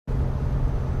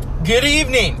Good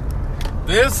evening.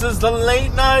 This is the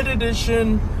late night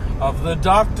edition of the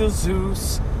Dr.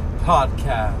 Zeus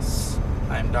podcast.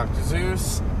 I'm Dr.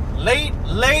 Zeus. Late,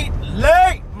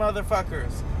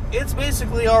 motherfuckers. It's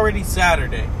basically already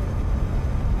Saturday.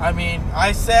 I mean,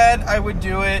 I said I would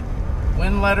do it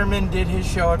when Letterman did his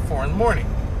show at 4 in the morning.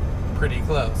 Pretty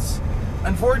close.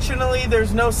 Unfortunately,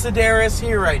 there's no Sedaris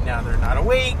here right now. They're not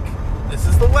awake. This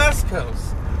is the West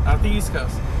Coast, not the East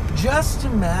Coast. Just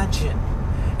imagine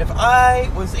if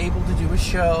I was able to do a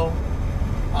show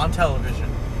on television.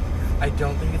 I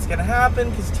don't think it's going to happen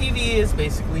because TV is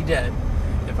basically dead.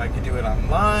 If I could do it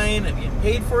online and get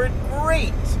paid for it,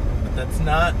 great. But that's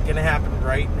not going to happen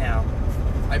right now.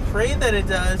 I pray that it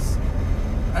does.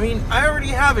 I mean, I already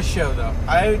have a show, though.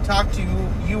 I talked to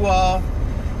you all.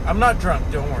 I'm not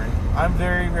drunk, don't worry. I'm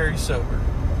very, very sober.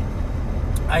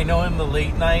 I know in the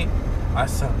late night, I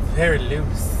sound very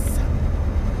loose.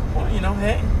 Well, you know,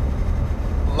 hey.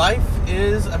 Life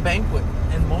is a banquet,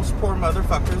 and most poor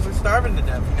motherfuckers are starving to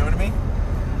death, you know what I mean?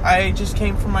 I just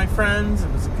came from my friends.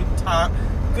 It was a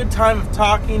good time of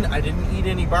talking. I didn't eat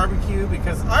any barbecue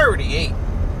because I already ate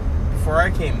before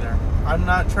I came there. I'm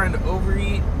not trying to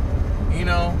overeat. You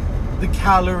know, the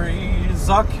calories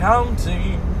are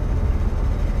counting.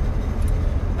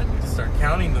 I need to start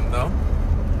counting them, though.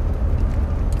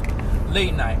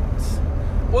 Late nights.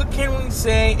 What can we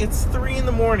say? It's 3 in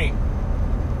the morning.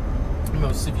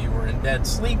 Most of you are in bed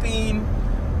sleeping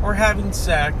or having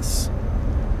sex,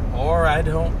 or I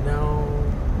don't know,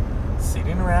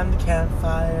 sitting around the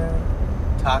campfire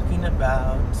talking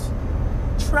about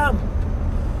Trump.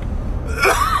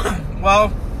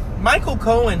 Well, Michael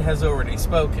Cohen has already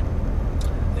spoken.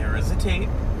 There is a tape.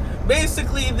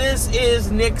 Basically, this is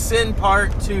Nixon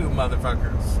Part 2,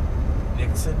 motherfuckers.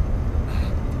 Nixon,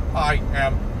 I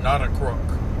am not a crook.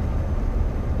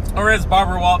 Or as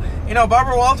Barbara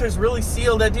Walters really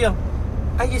sealed that deal.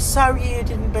 Are you sorry you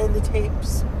didn't burn the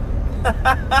tapes?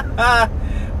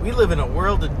 We live in a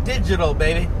world of digital,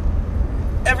 baby.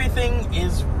 Everything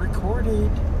is recorded.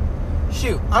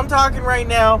 Shoot, I'm talking right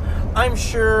now. I'm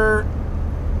sure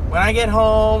when I get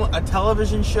home, a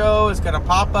television show is going to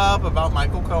pop up about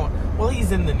Michael Cohen. Well,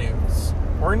 he's in the news.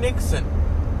 Or Nixon.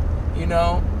 You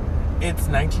know, it's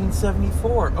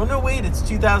 1974. Oh, no, wait, it's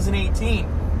 2018.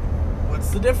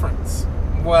 What's the difference?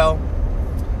 Well,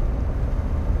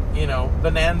 you know,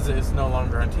 Bonanza is no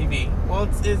longer on TV. Well,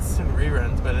 it's in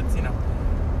reruns, but it's, you know.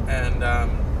 And,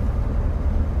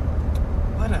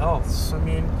 what else? I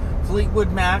mean,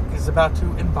 Fleetwood Mac is about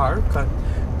to embark on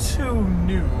 2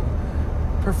 new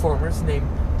performers named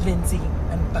Lindsay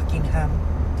and Buckingham.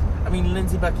 I mean,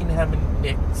 Lindsay Buckingham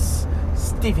and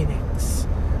Stevie Nicks.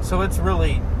 So it's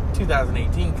really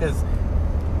 2018 because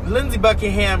Lindsey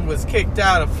Buckingham was kicked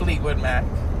out of Fleetwood Mac.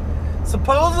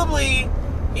 Supposedly,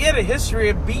 he had a history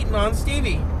of beating on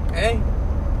Stevie. Hey?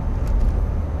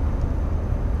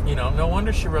 You know, no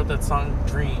wonder she wrote that song,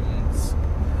 Dreams.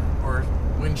 Or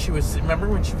remember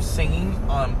when she was singing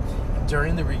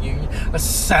during the reunion, "The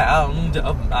sound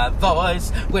of my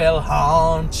voice will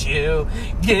haunt you.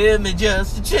 Give me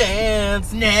just a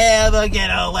chance. Never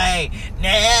get away.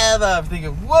 Never." I'm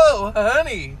thinking, whoa,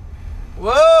 honey.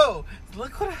 Whoa.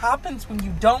 Look what happens when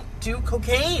you don't do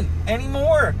cocaine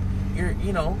anymore.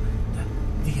 You know,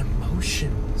 the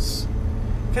emotions.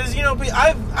 Because, you know,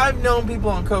 I've known people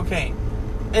on cocaine.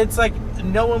 It's like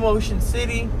no emotion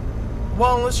city.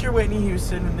 Well, unless you're Whitney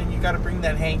Houston, and then you got to bring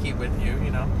that hanky with you,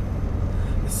 you know.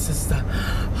 This is the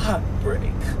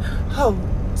Heartbreak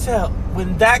Hotel.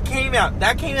 When that came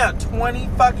out 20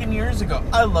 fucking years ago.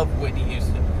 I love Whitney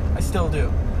Houston. I still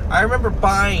do. I remember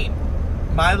buying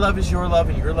My Love Is Your Love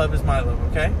and Your Love Is My Love,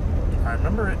 okay? I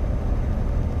remember it.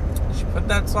 She put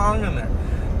that song in there.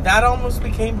 That almost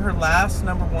became her last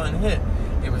number 1 hit.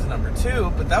 It was number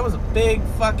 2, but that was a big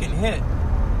fucking hit.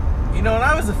 You know, and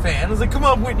I was a fan. I was like, come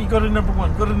on, Whitney, go to number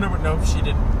 1. Go to number... No, she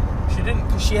didn't. She didn't,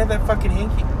 because she had that fucking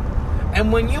hanky.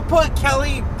 And when you put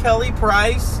Kelly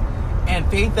Price and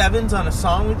Faith Evans on a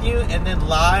song with you, and then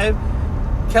live,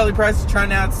 Kelly Price is trying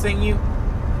to out-sing you,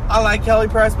 I like Kelly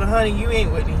Price, but honey, you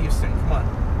ain't Whitney Houston. Come on.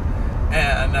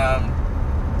 And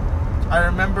I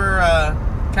remember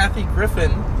Kathy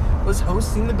Griffin was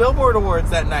hosting the Billboard Awards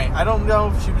that night. I don't know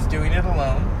if she was doing it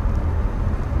alone,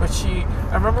 but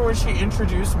I remember when she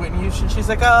introduced Whitney Houston, she's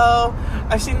like, "Oh,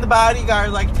 I've seen The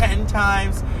Bodyguard like 10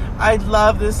 times. I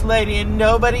love this lady, and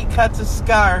nobody cuts a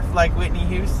scarf like Whitney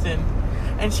Houston.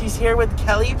 And she's here with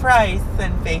Kelly Price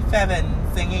and Faith Evans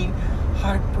singing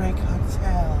Heartbreak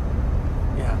Hotel."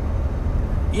 Yeah.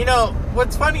 You know,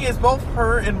 what's funny is both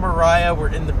her and Mariah were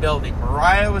in the building.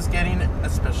 Mariah was getting a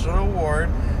special award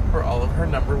for all of her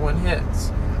number 1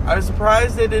 hits. I was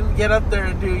surprised they didn't get up there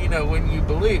and do, When You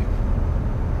Believe.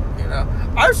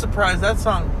 I was surprised that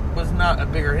song was not a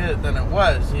bigger hit than it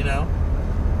was,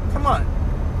 Come on.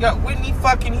 You got Whitney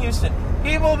fucking Houston.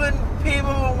 People have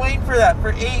been waiting for that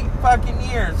for 8 fucking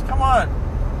years. Come on.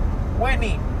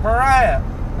 Whitney, Mariah,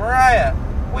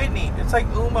 Whitney. It's like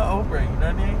Uma Oprah, you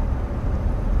know what I mean?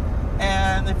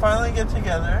 And they finally get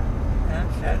together and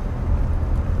shit.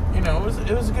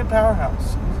 It was a good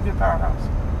powerhouse.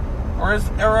 Or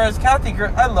as Kathy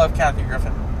Griffin. I love Kathy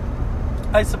Griffin.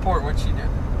 I support what she did.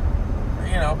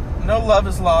 No love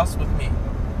is lost with me.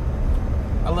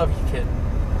 I love you, kid.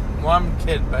 Well, I'm a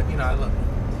kid, but, I love you.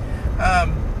 I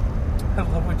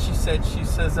love what she said. She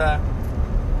says, oh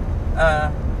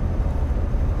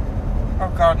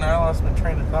God, now I lost my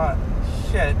train of thought.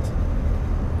 Shit.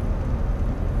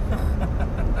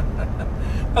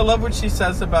 I love what she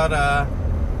says about,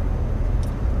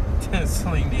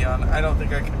 Celine Dion. I don't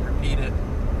think I can repeat it.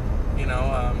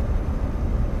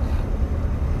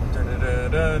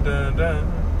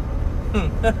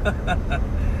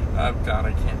 Oh God,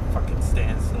 I can't fucking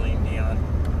stand Celine Dion.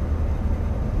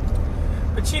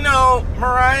 But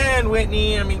Mariah and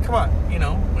Whitney, I mean, come on,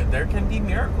 when there can be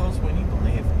miracles when you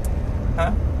believe.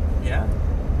 Huh? Yeah.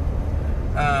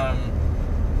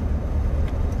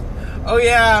 Oh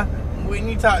yeah,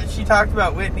 she talked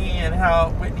about Whitney and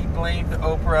how Whitney blamed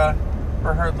Oprah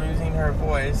for her losing her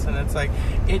voice, and it's like,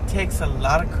 it takes a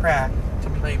lot of crack to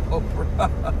blame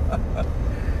Oprah.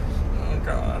 Oh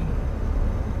God.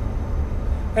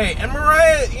 Hey, and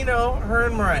Mariah, her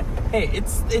and Mariah. Hey,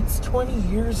 it's 20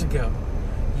 years ago.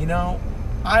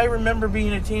 I remember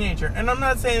being a teenager, and I'm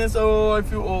not saying this, I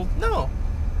feel old. No.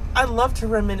 I love to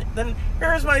reminisce. Then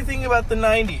here's my thing about the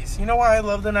 90s. You know why I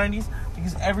love the 90s?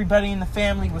 Because everybody in the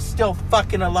family was still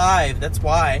fucking alive. That's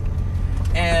why.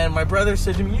 And my brother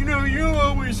said to me, you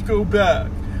always go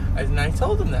back. And I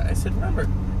told him that. I said, remember,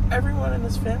 everyone in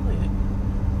this family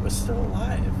was still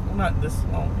alive. Well, not this,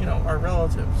 our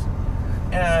relatives.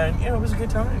 And, it was a good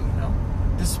time,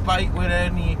 Despite what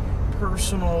any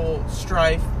personal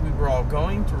strife we were all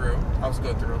going through. I was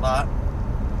going through a lot.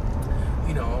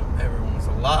 Everyone was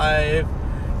alive.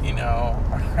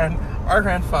 Our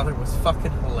grandfather was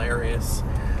fucking hilarious.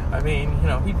 I mean,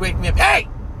 he'd wake me up. Hey,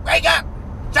 wake up!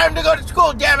 Time to go to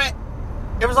school, damn it!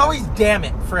 It was always damn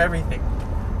it for everything.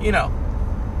 I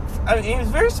mean, he was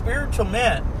a very spiritual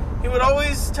man. He would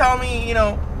always tell me,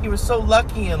 he was so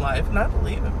lucky in life, and I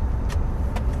believe him.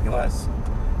 He was.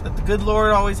 That the good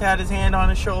Lord always had his hand on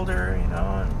his shoulder,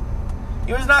 and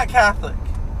he was not Catholic,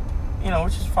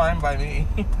 which is fine by me.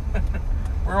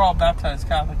 We're all baptized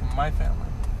Catholic in my family,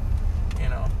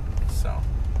 so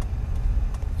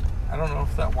I don't know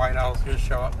if that white owl's going to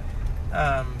show up.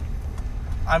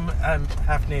 I'm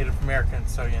half Native American,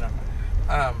 so yeah.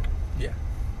 I'm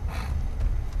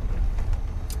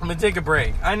gonna take a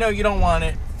break. I know you don't want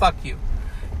it. Fuck you.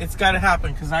 It's got to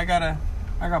happen because I gotta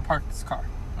park this car.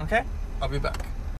 Okay? I'll be back.